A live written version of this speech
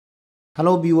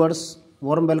Hello viewers,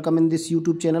 warm welcome in this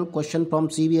YouTube channel. Question from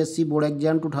cbse board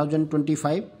exam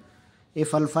 2025.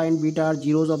 If alpha and beta are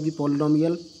zeros of the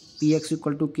polynomial px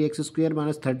equal to kx square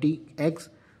minus 30x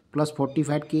plus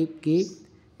 45k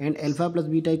and alpha plus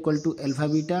beta equal to alpha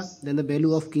beta, then the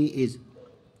value of k is.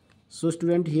 So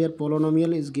student, here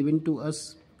polynomial is given to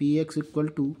us px equal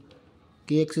to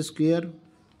kx square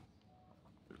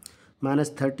minus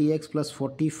 30x plus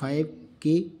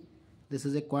 45k. This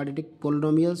is a quadratic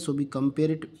polynomial, so we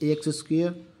compare it ax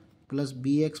square plus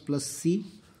bx plus c.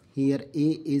 Here a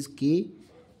is k,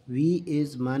 v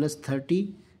is minus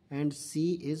 30 and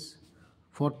c is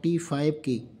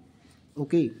 45k.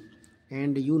 Okay,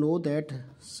 and you know that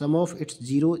sum of its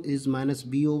zero is minus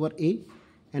b over a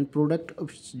and product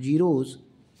of zeros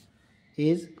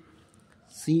is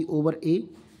c over a,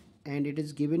 and it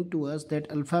is given to us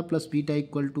that alpha plus beta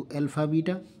equal to alpha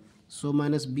beta. So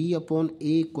minus b upon a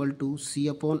equal to c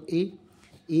upon a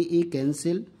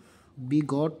cancel, b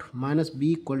got minus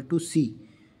b equal to c.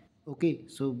 Okay,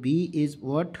 so b is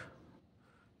what?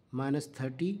 Minus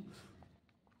 30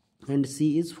 and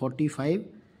c is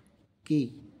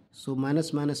 45k. So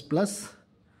minus minus plus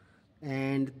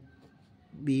and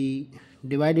we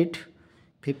divide it.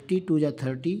 50 2 is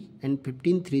 30 and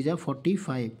 15 3 is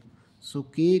 45. So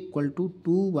k equal to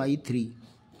 2 by 3.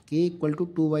 K equal to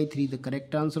 2 by 3, the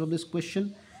correct answer of this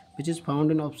question, which is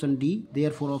found in option D.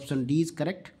 Therefore option D is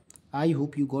correct. I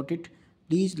hope you got it.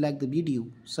 Please like the video,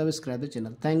 subscribe the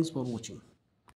channel. Thanks for watching.